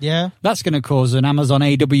them, that's going to cause an Amazon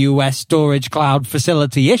AWS storage cloud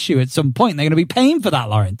facility issue at some point. They're going to be paying for that,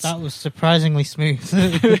 Lawrence. That was surprisingly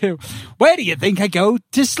smooth. Where do you think I go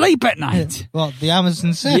to sleep at night? Well, the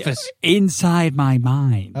Amazon Surface. Inside my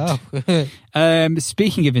mind. Oh.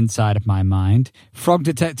 Speaking of inside of my mind, Frog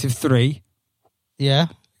Detective 3. Yeah.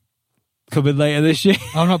 Coming later this year.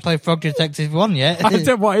 I've not played Frog Detective 1 yet.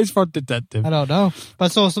 What is Frog Detective? I don't know. But I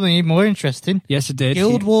saw something even more interesting. Yes, I did.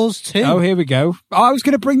 Guild Wars 2. Oh, here we go. Oh, I was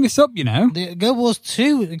going to bring this up, The Guild Wars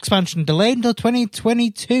 2 expansion delayed until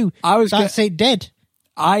 2022. That's it, dead.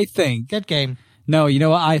 I think. Dead game. No, you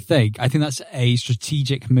know what I think? I think that's a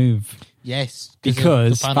strategic move. Yes.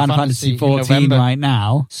 Because Final Fantasy 14 right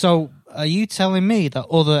now. So, are you telling me that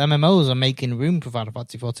other MMOs are making room for Final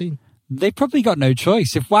Fantasy 14? They've probably got no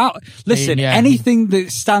choice. If WoW, listen, anything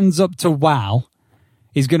that stands up to WoW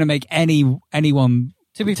is going to make anyone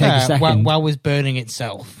to be take fair, a second. WoW is burning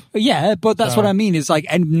itself. Yeah, but that's what I mean. It's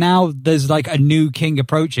and now there's a new king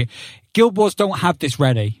approaching. Guild Wars don't have this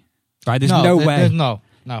ready, right? There's no way. No.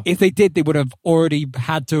 If they did, they would have already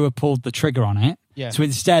had to have pulled the trigger on it. Yeah. So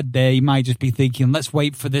instead, they might just be thinking, let's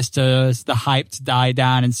wait for the hype to die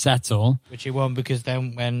down and settle. Which it won't, because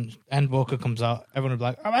then when Endwalker comes out, everyone will be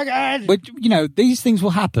like, oh my God! But, these things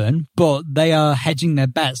will happen, but they are hedging their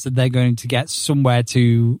bets that they're going to get somewhere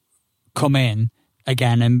to come in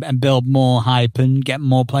again and build more hype and get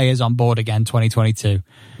more players on board again 2022.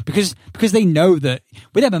 Because they know that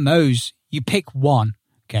with MMOs, you pick one,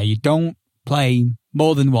 okay? You don't play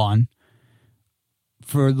more than one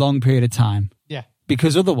for a long period of time. Yeah.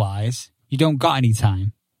 Because otherwise, you don't got any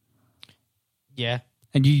time. Yeah.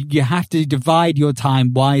 And you have to divide your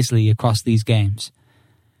time wisely across these games.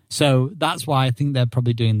 So that's why I think they're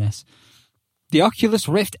probably doing this. The Oculus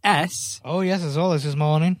Rift S... Oh, yes, I saw this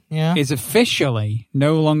morning. Yeah. ...is officially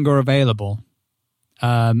no longer available.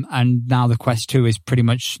 And now the Quest 2 is pretty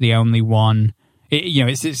much the only one...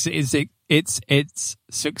 It's its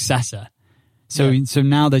successor. So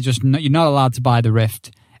now they're just... You're not allowed to buy the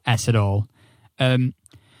Rift S at all.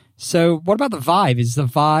 So what about the Vive? Is the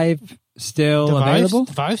Vive still available?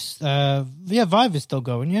 The Vive, Vive is still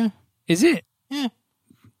going, yeah. Is it? Yeah.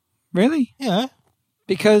 Really? Yeah.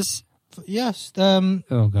 Because... Yes. God.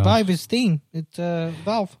 Vive is Steam. It's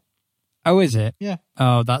Valve. Oh, is it? Yeah.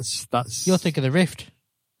 Oh, that's... You're thinking the Rift.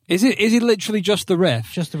 Is it literally just the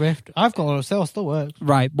Rift? Just the Rift. I've got one of those, still works.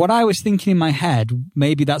 Right. What I was thinking in my head,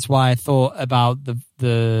 maybe that's why I thought about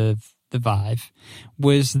the Vive,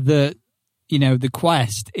 was that, the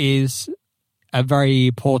Quest is a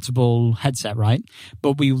very portable headset, right?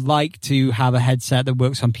 But we like to have a headset that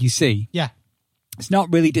works on PC. Yeah. It's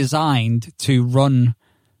not really designed to run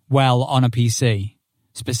well on a PC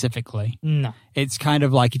specifically. No. It's kind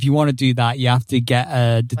of like if you want to do that, you have to get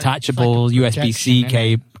a detachable USB-C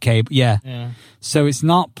cable. Yeah. So it's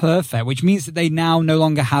not perfect, which means that they now no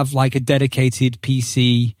longer have a dedicated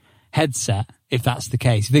PC headset, if that's the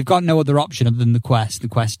case. If they've got no other option other than the Quest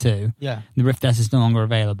 2. Yeah. The Rift S is no longer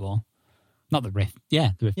available. Not the Rift.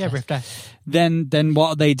 Yeah, the Rift S. Rift S. Then what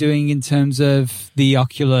are they doing in terms of the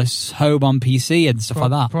Oculus Home on PC and stuff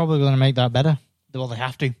like that? Probably going to make that better. Well, they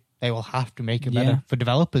have to. They will have to make it better for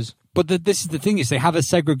developers. But this is the thing, is they have a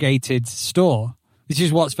segregated store. This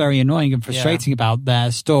is what's very annoying and frustrating about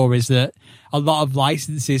their store, is that a lot of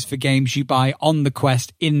licenses for games you buy on the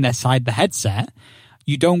Quest inside the headset,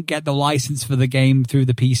 you don't get the license for the game through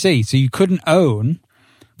the PC. So you couldn't own,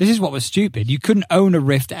 this is what was stupid, you couldn't own a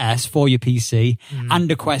Rift S for your PC and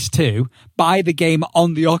a Quest 2, buy the game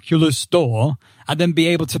on the Oculus store, and then be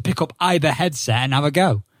able to pick up either headset and have a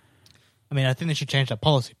go. I mean, I think they should change that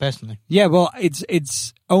policy, personally. Yeah, well,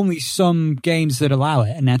 it's only some games that allow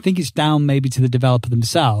it, and I think it's down maybe to the developer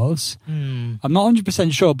themselves. I'm not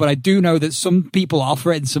 100% sure, but I do know that some people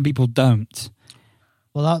offer it and some people don't.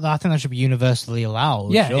 Well, I think that should be universally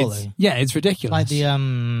allowed, yeah, surely. It's ridiculous. Like the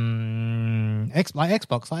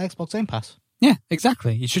Xbox Game Pass. Yeah,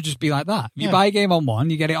 exactly. It should just be like that. If you buy a game on one,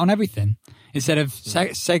 you get it on everything, instead of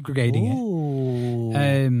segregating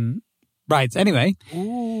it. Right, anyway,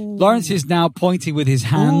 Lawrence is now pointing with his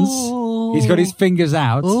hands. He's got his fingers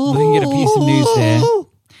out. Looking at a piece of news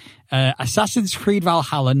here. Assassin's Creed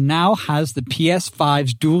Valhalla now has the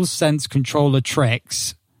PS5's DualSense controller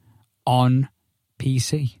tricks on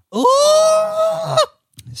PC.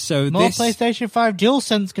 So more PlayStation 5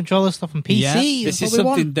 DualSense controller stuff on PC. Yeah, this is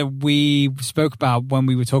something that we spoke about when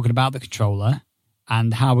we were talking about the controller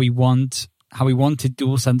and how we wanted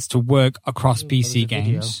DualSense to work across PC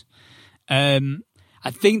games. I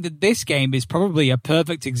think that this game is probably a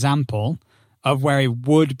perfect example of where it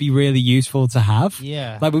would be really useful to have.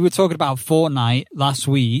 Yeah. Like we were talking about Fortnite last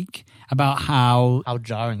week, about how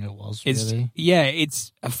jarring it was, really.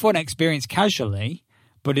 It's a fun experience casually,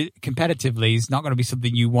 but competitively is not going to be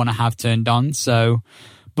something you want to have turned on. So,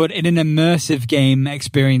 but in an immersive game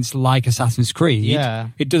experience like Assassin's Creed,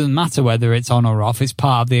 it doesn't matter whether it's on or off, it's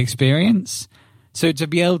part of the experience. So to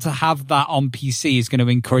be able to have that on PC is going to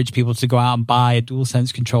encourage people to go out and buy a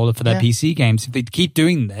DualSense controller for their PC games. If they keep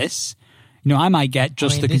doing this, I might get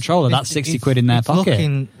just the controller. That's 60 quid in their pocket. It's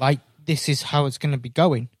looking like this is how it's going to be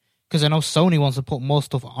going. Because I know Sony wants to put more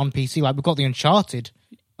stuff on PC. Like we've got the Uncharted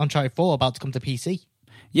 4 about to come to PC.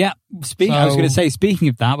 Yeah, I was going to say, speaking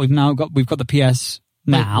of that, we've got the PS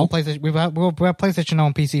now. We've had PlayStation now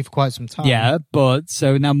on PC for quite some time. Yeah, but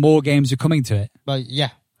so now more games are coming to it. But yeah.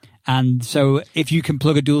 And so if you can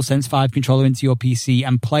plug a DualSense 5 controller into your PC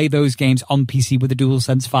and play those games on PC with a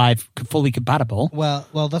DualSense 5 fully compatible.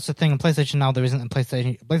 Well, that's the thing. On PlayStation now, there isn't a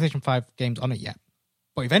PlayStation 5 games on it yet.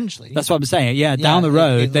 But eventually. That's what I'm saying. Yeah, down the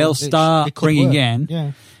road, they'll start bringing in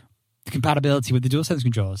the compatibility with the DualSense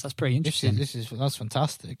controllers. That's pretty interesting. That's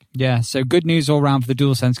fantastic. Yeah, so good news all around for the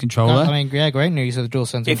DualSense controller. I mean, great news for the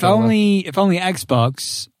DualSense if controller. If only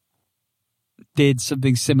Xbox did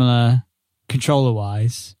something similar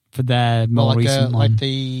controller-wise for their more recent one. Like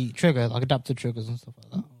the trigger, like adaptive triggers and stuff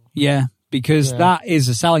like that. Yeah, because that is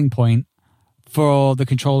a selling point for the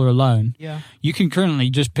controller alone. Yeah. You can currently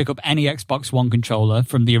just pick up any Xbox One controller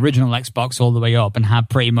from the original Xbox all the way up and have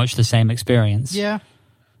pretty much the same experience. Yeah.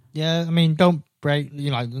 Yeah, I mean, don't break,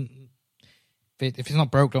 if it's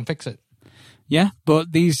not broke, don't fix it. Yeah,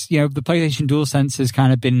 but these, the PlayStation DualSense has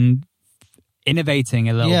kind of been innovating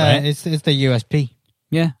a little bit. Yeah, it's the USP.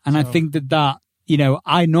 Yeah, and I think that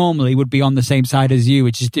I normally would be on the same side as you,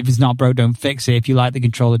 which is if it's not broke, don't fix it. If you like the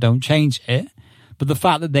controller, don't change it. But the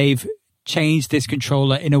fact that they've changed this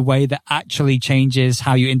controller in a way that actually changes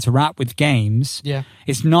how you interact with games,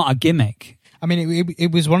 it's not a gimmick. I mean,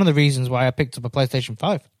 it was one of the reasons why I picked up a PlayStation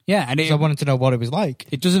 5. Yeah, and I wanted to know what it was like.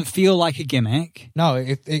 It doesn't feel like a gimmick. No,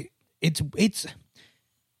 it's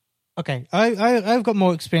okay. I've got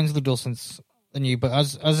more experience with the DualSense than you, but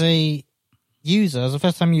as a user, as a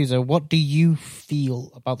first-time user, what do you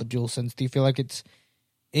feel about the DualSense? Do you feel like it's?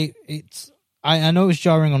 I know it was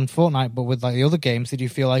jarring on Fortnite, but with like the other games, did you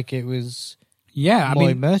feel like it was? Yeah, more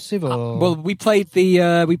immersive. Or well, we played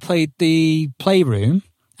the Playroom,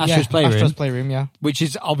 Astro's Playroom, which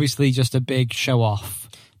is obviously just a big show-off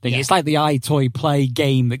thing. It's like the iToy Play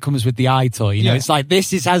game that comes with the iToy. It's like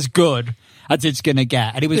this is as good as it's gonna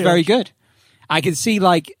get, and it was very good. I can see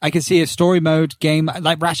a story mode game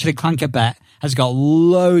like Ratchet and Clank. I bet has got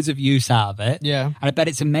loads of use out of it. Yeah, and I bet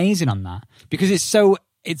it's amazing on that because it's so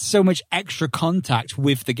much extra contact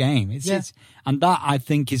with the game. And that I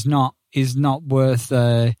think is not worth.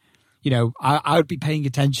 I would be paying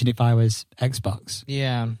attention if I was Xbox.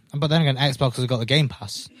 Yeah, but then again, Xbox has got the Game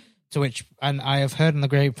Pass, and I have heard in the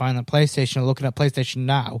grapevine that PlayStation are looking at PlayStation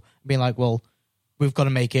now, being like, well, we've got to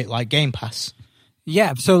make it like Game Pass.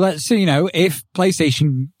 Yeah, so let's see, if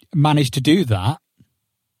PlayStation managed to do that,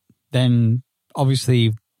 then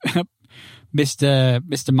obviously Mr.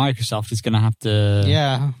 Microsoft is going to have to...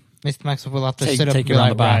 Yeah, Mr. Microsoft will have to sit up and be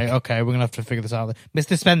like, right, okay, we're going to have to figure this out.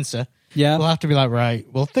 Mr. Spencer will have to be like, right,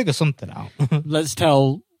 we'll figure something out. Let's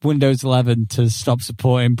tell Windows 11 to stop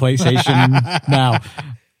supporting PlayStation now.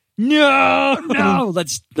 No,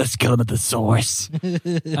 let's kill him at the source.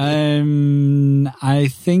 I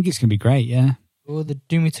think it's gonna be great. Yeah. Oh, the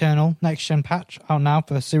Doom Eternal next gen patch out now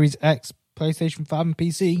for Series X, PlayStation 5, and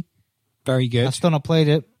PC. Very good. I've still not played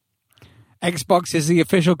it. Xbox is the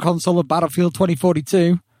official console of Battlefield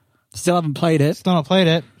 2042. Still haven't played it. Still not played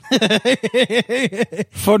it.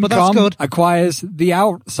 Funcom acquires The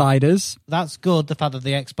Outsiders. That's good. The fact that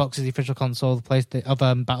the Xbox is the official console of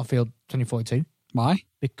Battlefield 2042. Why?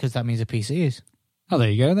 Because that means the PC is. Oh, there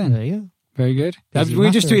you go then. There you go. Very good. We're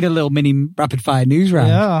just doing a little mini rapid fire news round.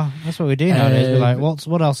 Yeah, that's what we do nowadays. We're like,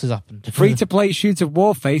 what else has happened? Free-to-play shooter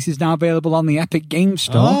Warface is now available on the Epic Games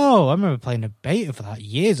Store. Oh, I remember playing a beta for that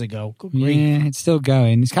years ago. Good grief. Yeah, it's still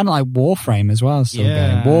going. It's kind of like Warframe as well. Still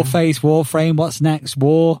going. Warface, Warframe. What's next?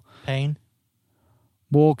 Pain.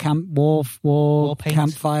 War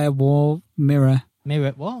Campfire. War Mirror.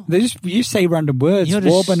 Mirror. What? You say random words.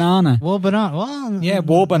 War Banana. War Banana. What? Yeah,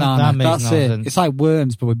 War Banana. That's it. Sense. It's like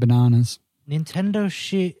worms, but with bananas. Nintendo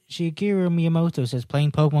Shigeru Miyamoto says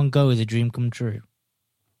playing Pokemon Go is a dream come true.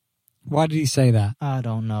 Why did he say that? I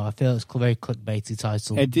don't know. I feel it's a very clickbaity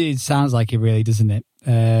title. It sounds like it really, doesn't it?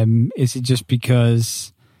 Is it just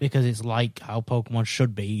because... Because it's like how Pokemon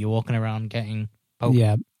should be. You're walking around getting Pokemon.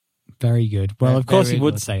 Yeah, very good. Well, of course he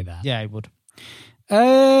would say that. Yeah, he would.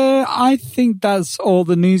 I think that's all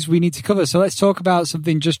the news we need to cover. So let's talk about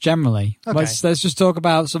something just generally. Okay. Let's just talk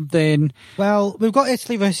about something. Well, we've got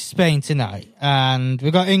Italy versus Spain tonight, and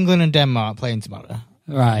we've got England and Denmark playing tomorrow.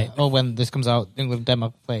 Right. Or when this comes out, England and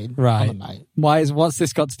Denmark playing right. on the night. What's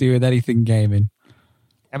this got to do with anything gaming?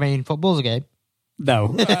 I mean, football's a game.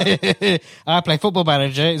 No. I play Football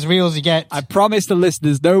Manager. It's real as you get. I promised the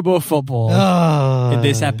listeners no more football in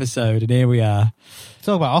this episode, and here we are.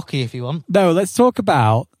 Talk about hockey if you want. No, let's talk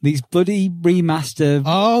about these bloody remastered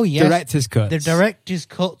director's cuts. The director's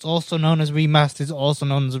cuts, also known as remasters, also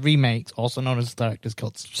known as remakes, also known as director's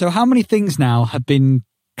cuts. So how many things now have been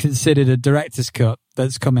considered a director's cut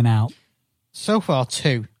that's coming out? So far,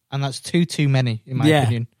 2. And that's too many, in my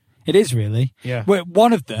opinion. It is really. Yeah.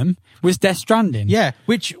 One of them was Death Stranding. Yeah,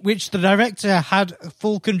 which the director had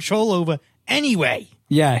full control over anyway.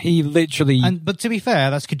 Yeah, he literally... But to be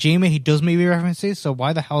fair, that's Kojima. He does movie references, so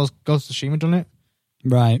why the hell has Ghost of Tsushima done it?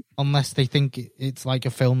 Right. Unless they think it's like a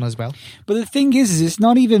film as well. But the thing is it's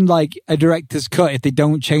not even like a director's cut if they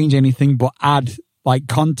don't change anything but add like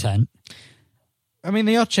content. I mean,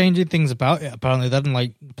 they are changing things about it, apparently. They're adding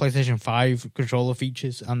like PlayStation 5 controller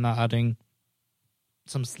features, and they're adding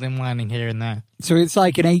some slimlining here and there. So it's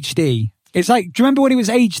like an HD... It's like, do you remember when it was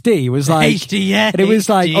HD? It was like HD, yeah. And it was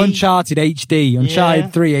like Uncharted HD,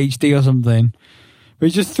 Uncharted 3 HD or something. It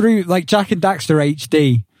was just through like Jack and Daxter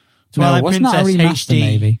HD. Twilight wasn't that a remaster, HD,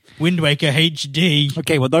 maybe? Wind Waker HD.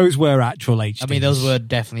 Okay, well those were actual HD. I mean, those were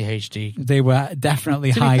definitely HD. They were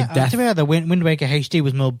definitely high def. To be fair, the Wind Waker HD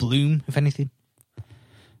was more Bloom, if anything.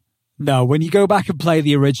 No, when you go back and play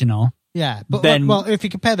the original. Yeah, but then, well, if you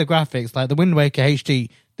compare the graphics, like the Wind Waker HD,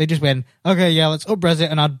 they just went, okay, yeah, let's up-res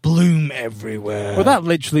it and add bloom everywhere. Well, that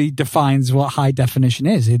literally defines what high definition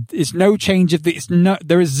is. It's no change of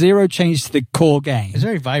there is zero change to the core game. It's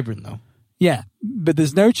very vibrant, though. Yeah, but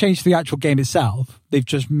there's no change to the actual game itself. They've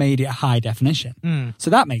just made it high definition. So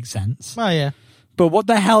that makes sense. Oh, yeah. But what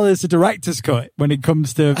the hell is a director's cut when it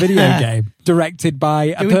comes to a video game directed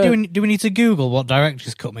by do we need to Google what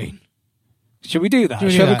director's cut mean? Should we do that? Should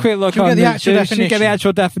we have a quick look on the actual definition? Should we get the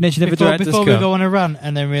actual definition of a director's cut? Before we go on a rant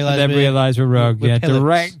and then realise we're wrong. Yeah,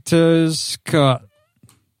 director's cut.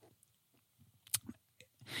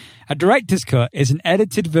 A director's cut is an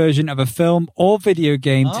edited version of a film or video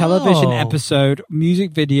game, television episode,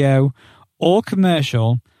 music video, or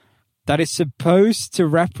commercial that is supposed to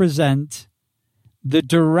represent the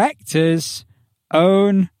director's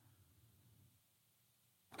own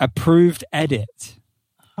approved edit.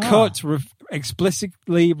 Cut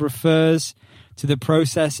explicitly refers to the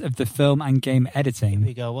process of the film and game editing. Here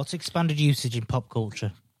we go. What's expanded usage in pop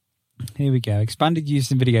culture? Here we go. Expanded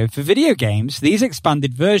use in video. For video games, these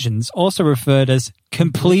expanded versions, also referred as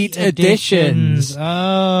complete editions,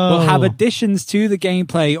 will have additions to the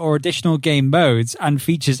gameplay or additional game modes and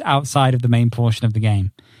features outside of the main portion of the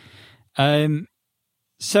game.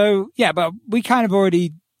 So, yeah, but we kind of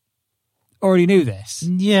already knew this.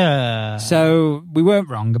 Yeah. So we weren't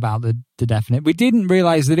wrong about the definite. We didn't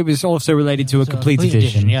realise that it was also related to a complete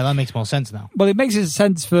edition. Yeah, that makes more sense now. Well, it makes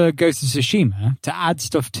sense for Ghost of Tsushima to add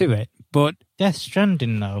stuff to it, but... Death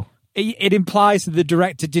Stranding, though. it implies that the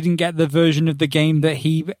director didn't get the version of the game that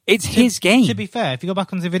it's his game. To be fair, if you go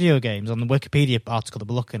back onto the video games on the Wikipedia article that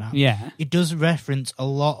we're looking at, it does reference a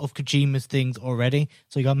lot of Kojima's things already.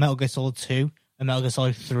 So you got Metal Gear Solid 2 and Metal Gear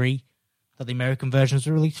Solid 3, that the American versions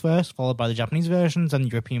were released first, followed by the Japanese versions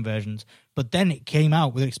and European versions. But then it came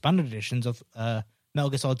out with expanded editions of Metal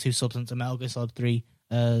Gear Solid 2 Substance and Metal Gear Solid 3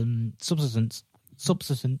 Subsistence.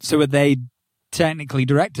 So are they technically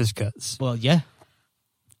director's cuts? Well, yeah.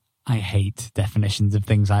 I hate definitions of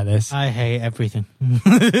things like this. I hate everything.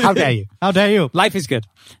 How dare you? How dare you? Life is good.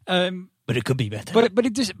 But it could be better. But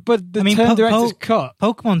the term director's cut.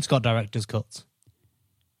 Pokemon's got director's cuts.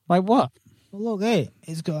 Like what? Well, look, hey,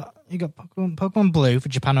 you got Pokemon Blue for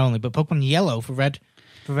Japan only, but Pokemon Yellow for red,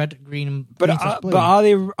 green, and blue.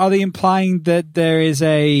 But are they implying that there is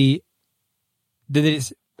that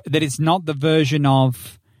it's not the version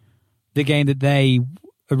of the game that they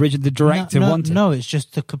originally the director wanted? No, it's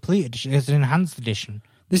just the complete edition. It's an enhanced edition.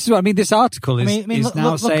 This is what I mean. This article is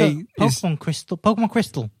now saying Pokemon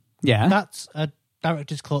Crystal. Yeah, that's a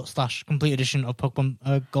director's cut / complete edition of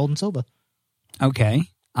Pokemon Gold and Silver. Okay.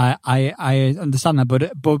 I understand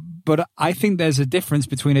that, but I think there's a difference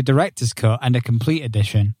between a director's cut and a complete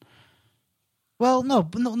edition. Well, no.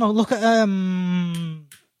 Look at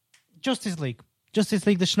Justice League,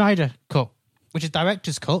 the Snyder cut, which is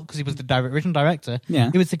director's cut because he was the original director.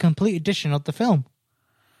 Yeah, it was the complete edition of the film.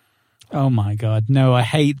 Oh my God, no! I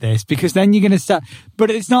hate this because then you're going to start. But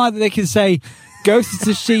it's not that they can say Ghost of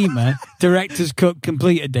Tsushima director's cut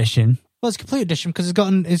complete edition. Well, it's complete edition because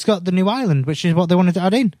it's got the new island, which is what they wanted to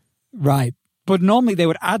add in. Right. But normally they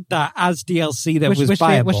would add that as DLC that was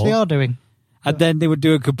viable. Which they are doing. And then they would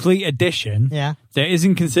do a complete edition that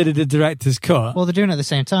isn't considered a director's cut. Well, they're doing it at the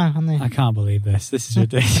same time, aren't they? I can't believe this. This is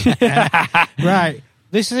ridiculous. Right.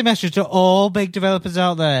 This is a message to all big developers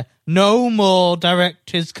out there. No more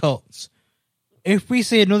director's cuts. If we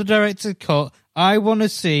see another director's cut, I want to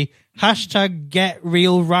see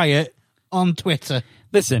 #GetRealRiot on Twitter.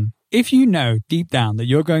 Listen. If you know deep down that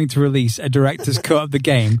you're going to release a director's cut of the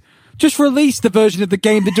game, just release the version of the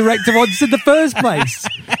game the director wants in the first place.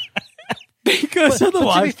 Because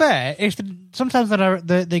otherwise... But to be fair, sometimes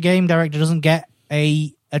the game director doesn't get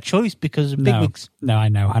a choice because of bigwigs. No, I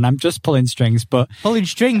know. And I'm just pulling strings, but... Pulling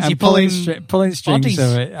strings? You're pulling strings bodies.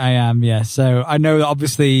 of it. I am, yeah. So I know that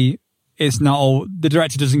obviously it's not all... The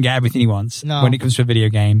director doesn't get everything he wants when it comes to a video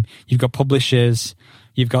game. You've got publishers...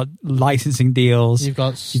 You've got licensing deals. You've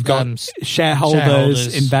got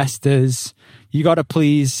shareholders, investors. You got to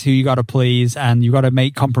please who you got to please, and you got to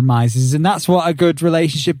make compromises, and that's what a good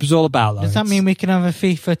relationship is all about. Does that mean we can have a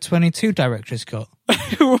FIFA 22 director's cut?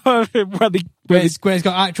 where it's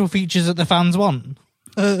got actual features that the fans want?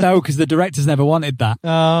 No, because the directors never wanted that.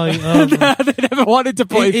 They never wanted to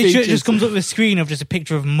put it. It just comes up with a screen of just a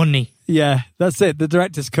picture of money. Yeah, that's it. The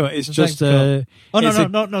director's cut is just no,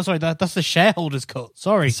 sorry, that's the shareholders' cut.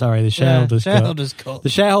 Sorry, the shareholders' cut. The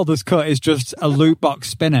shareholders' cut is just a loot box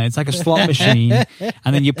spinner. It's like a slot machine,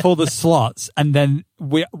 and then you pull the slots, and then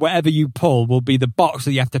whatever you pull will be the box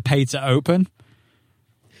that you have to pay to open.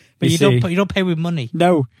 But you don't pay with money.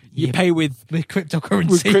 No. You pay with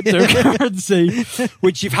cryptocurrency.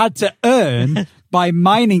 Which you've had to earn by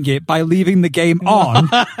mining it by leaving the game on.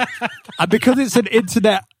 And because it's an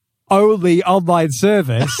internet-only online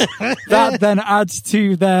service, that then adds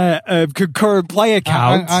to their concurrent play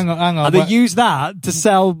account. Hang on. And they use that to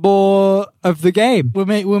sell more of the game.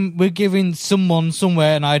 We're giving someone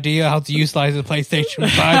somewhere an idea how to utilize the PlayStation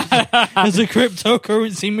 5 as a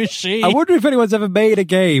cryptocurrency machine. I wonder if anyone's ever made a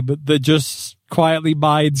game that just quietly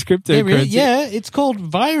mines cryptocurrency. Yeah, it's called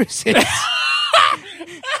viruses.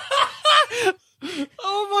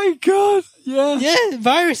 Oh my God! Yeah,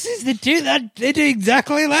 viruses. They do that. They do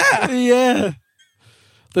exactly that. Yeah.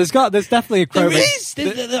 There's definitely a Chrome. There is.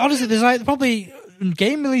 Honestly, there's like probably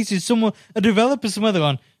game releases. A developer somewhere they're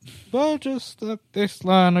on. Well, just this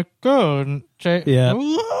line of code. Yeah.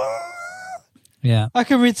 Yeah. I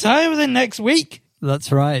can retire within next week.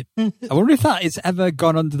 That's right. I wonder if that has ever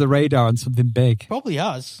gone under the radar on something big. Probably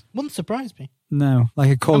has. Wouldn't surprise me. No,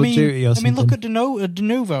 like a Call of Duty or something. I mean, look at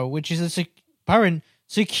Denuvo, which is a apparent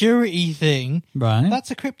security thing. Right.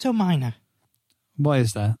 That's a crypto miner. What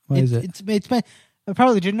is that? What is it? It's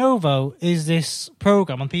apparently Denuvo is this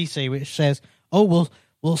program on PC which says, "Oh,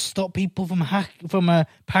 we'll stop people from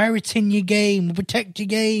pirating your game, we'll protect your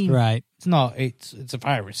game." Right. It's not. It's a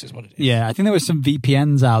virus, is what it is. Yeah, I think there were some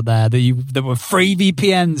VPNs out there that were free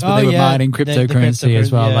VPNs, but they were mining cryptocurrency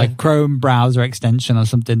as well, like Chrome browser extension or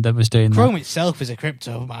something that was doing Chrome itself is a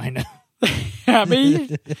crypto miner. I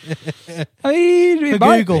mean,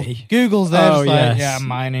 Google's there. I'm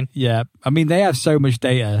mining. Yeah, I mean, they have so much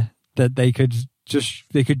data that they could just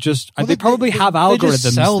they probably have algorithms. They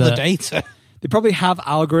just sell the data. They probably have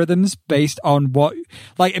algorithms based on what,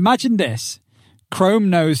 like, imagine this. Chrome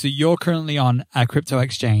knows that you're currently on a crypto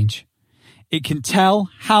exchange. It can tell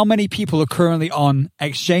how many people are currently on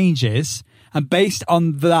exchanges, and based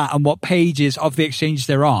on that and what pages of the exchange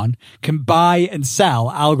they're on, can buy and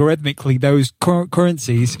sell algorithmically those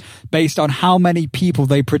currencies based on how many people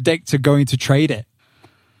they predict are going to trade it.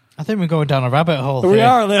 I think we're going down a rabbit hole. We here.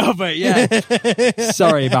 are a little bit, yeah.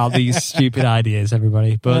 Sorry about these stupid ideas,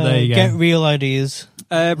 everybody, but there you go. Get real ideas.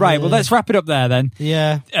 Right, well, let's wrap it up there then.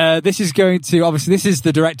 Yeah. This is going to, obviously, this is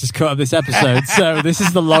the director's cut of this episode, so this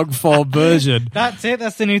is the long form version. That's it,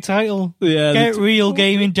 that's the new title. Yeah. Get real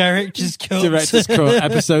gaming director's cut. Director's cut,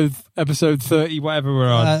 episode 30, whatever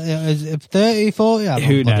we're on. 30, 40?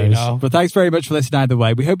 Who knows? But thanks very much for listening either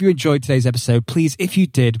way. We hope you enjoyed today's episode. Please, if you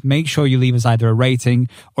did, make sure you leave us either a rating,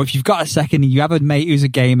 or if you've got a second and you have a mate who's a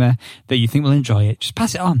gamer that you think will enjoy it, just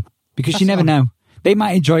pass it on, because you never know. They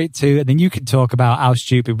might enjoy it too, and then you can talk about how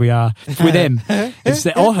stupid we are with him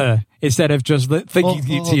or her, instead of just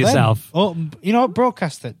thinking to yourself. Or, you know what?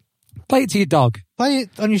 Broadcast it. Play it to your dog. Play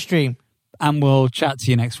it on your stream. And we'll chat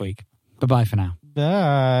to you next week. Bye-bye for now.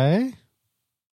 Bye.